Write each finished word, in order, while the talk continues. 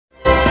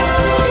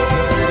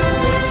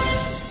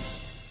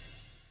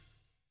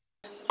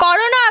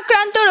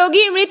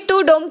রোগীর মৃত্যু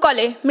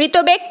ডোমকলে। মৃত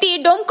ব্যক্তি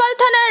ডোমকল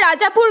থানার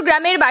রাজাপুর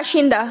গ্রামের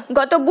বাসিন্দা।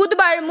 গত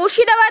বুধবার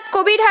মুর্শিদাবাদ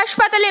কোভিড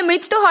হাসপাতালে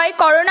মৃত্যু হয়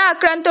করোনা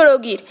আক্রান্ত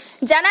রোগীর।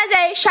 জানা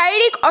যায়,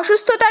 শারীরিক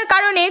অসুস্থতার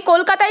কারণে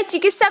কলকাতায়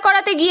চিকিৎসা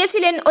করাতে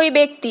গিয়েছিলেন ওই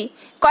ব্যক্তি।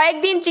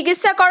 কয়েকদিন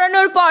চিকিৎসা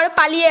করানোর পর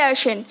পালিয়ে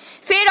আসেন।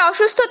 ফের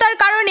অসুস্থতার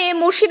কারণে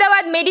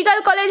মুর্শিদাবাদ মেডিকেল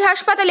কলেজ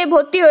হাসপাতালে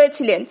ভর্তি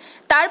হয়েছিলেন।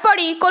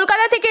 তারপরই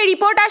কলকাতা থেকে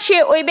রিপোর্ট আসে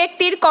ওই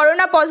ব্যক্তির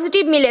করোনা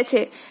পজিটিভ মিলেছে।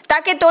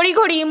 তাকে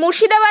তড়িঘড়ি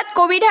মুর্শিদাবাদ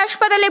কোভিড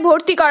হাসপাতালে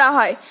ভর্তি করা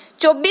হয়।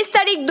 24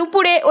 তারিখ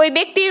দুপুরে ওই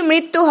ব্যক্তির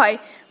মৃত্যু হয়।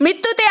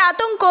 মৃত্যুতে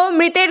আতঙ্ক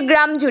মৃতের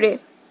গ্রাম জুড়ে।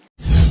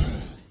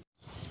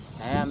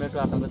 হ্যাঁ, আমরা একটু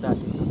আতঙ্কতে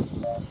আছি।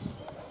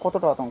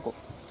 কতটা আতঙ্ক?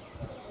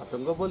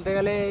 আতঙ্ক বলতে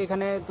গেলে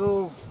এখানে তো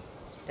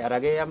এর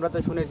আগে আমরা তো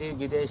শুনেছি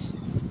বিদেশ,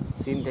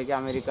 চীন থেকে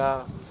আমেরিকা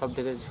সব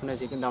থেকে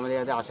শুনেছি, কিন্তু আমাদের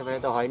এতে আশেপাশে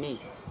তো হয়নি।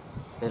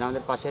 তাই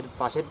আমাদের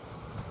পাশের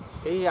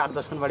এই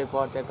 8-10 খান বাড়ি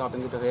পর থেকে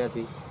আতঙ্কিত হয়ে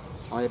আছি।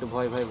 আমাদের একটু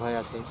ভয়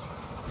আছে।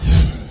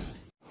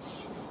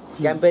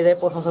 ক্যাম্পে যাই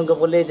প্রশাসনকে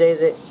বলে যে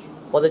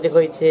পজিটিভ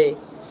হয়েছে,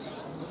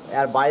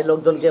 আর বাড়ির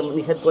লোকজনকে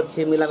নিষেধ করছি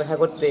মেলামেশা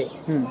করতে।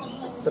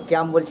 তো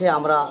ক্যাম্প বলছে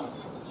আমরা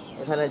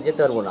এখানে যেতে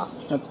পারবো না।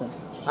 আচ্ছা,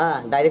 হ্যাঁ,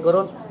 ডায়েরি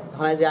করুন,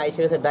 থানায় যে আইসে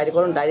গেছে ডায়েরি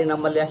করুন, ডায়েরি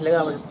নাম্বার নিয়ে আসলে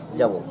আমরা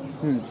যাবো।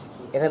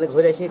 এখানে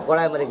ঘুরে এসে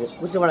কড়াই মারে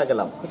কুচুমারা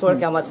গেলাম, কুচুমারা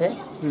ক্যাম্প আছে।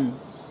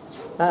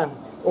 হ্যাঁ,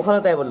 ওখানে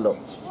তাই বললো,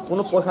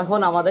 কোনো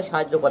প্রশাসন আমাদের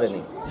সাহায্য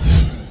করেনি।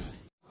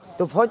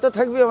 তো ভয় তো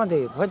থাকবে,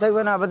 আমাদের ভয়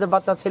থাকবে না? আমাদের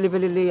বাচ্চা ছেলে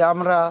পেলে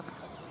আমরা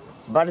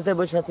বাড়িতে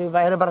বসে আছি,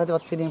 বাইরে বেড়াতে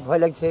পারছি না,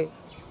 ভয় লাগছে।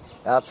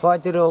 আর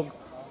ছোঁয়াতে রোগ,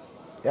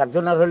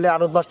 একজনের হলে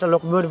আরো 10টা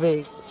লোক মরবে,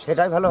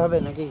 সেটাই ভালো হবে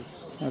নাকি?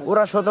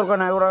 ওরা সতর্ক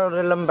নয়, ওরা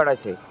রেলাম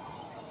বেড়াচ্ছে।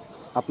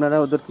 আপনারা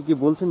ওদেরকে কি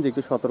বলছেন যে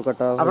একটু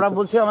সতর্কতা? আমরা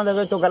বলছি, আমাদের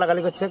তো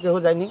গালাগালি করছে, কেউ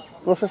যায়নি।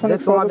 প্রশাসন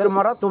তোমাদের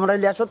মারা, তোমরাই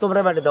নিয়ে আসো,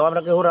 তোমরাই বাড়ি দাও,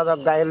 আমরা কেউ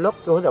গায়ের লোক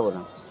কেউ যাবো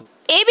না।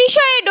 এ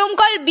বিষয়ে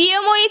ডোমকল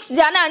বিএমওএইচ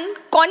জানান,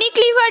 কনিক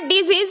লিভার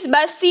ডিজিজ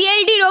বা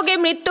সিএলডি রোগে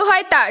মৃত্যু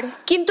হয় তার,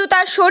 কিন্তু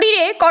তার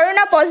শরীরে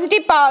করোনা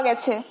পজিটিভ পাওয়া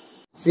গেছে।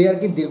 সে আর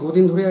কি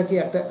দীর্ঘদিন ধরে আর কি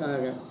একটা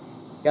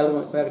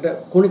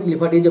ক্রনিক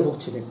লিভার ডিজিজে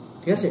ভুগছিলেন,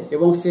 ঠিক আছে।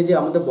 এবং সে যে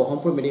আমাদের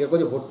বহরমপুর মেডিকেল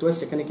কলেজে ভর্তি হয়,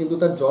 সেখানে কিন্তু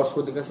তার জ্বর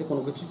সর্দি কাশি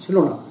কোনো কিছু ছিল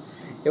না।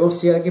 এবং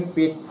সে আর কি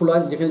পেট ফুলা,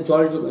 যেখানে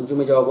জল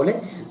জমে যাওয়া বলে,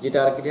 যেটা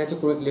আর কি হচ্ছে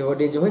ক্রনিক লিভার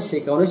ডিজিজ হয়,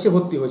 সেই কারণে সে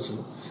ভর্তি হয়েছিল।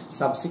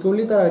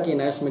 সাবসিকুয়েন্টলি তার আর কি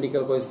এনআইএস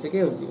মেডিকেল কলেজ থেকে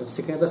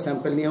সেখানে তার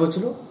স্যাম্পল নেওয়া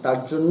হয়েছিল। তার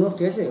জন্য,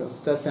 ঠিক আছে,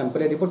 তার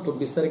স্যাম্পলের রিপোর্ট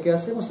 24 তারিখে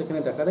আসে এবং সেখানে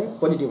দেখা দেয়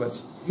পজিটিভ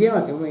আছে।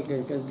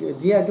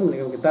 দিয়ে আর কি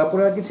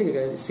তারপরে আর কি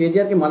সে যে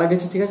আর কি মারা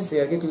গেছে, ঠিক আছে, সে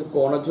আর কি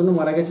করোনার জন্য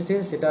মারা গেছে, ঠিক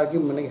আছে, সেটা আর কি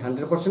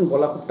 100%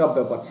 বলা খুব টাফ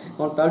ব্যাপার,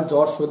 কারণ তার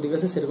জ্বর সর্দি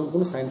গেছে সেরকম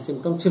কোনো সাইন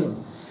সিমটম ছিল না।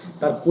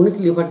 তার ক্রনিক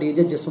লিভার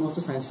ডিজিজের যে সমস্ত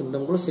সাইন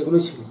সিমটমগুলো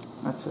সেগুলোই ছিল।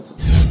 আচ্ছা।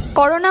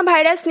 করোনা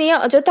ভাইরাস নিয়ে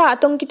অযথা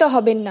আতঙ্কিত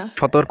হবেন না।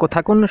 সতর্ক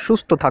থাকুন,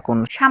 সুস্থ থাকুন,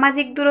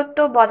 সামাজিক দূরত্ব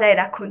বজায়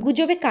রাখুন,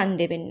 গুজবে কান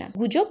দেবেন না,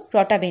 গুজব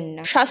রটাবেন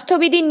না,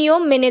 স্বাস্থ্যবিধি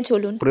নিয়ম মেনে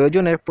চলুন,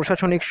 প্রয়োজনে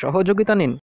প্রশাসনিক সহযোগিতা নিন।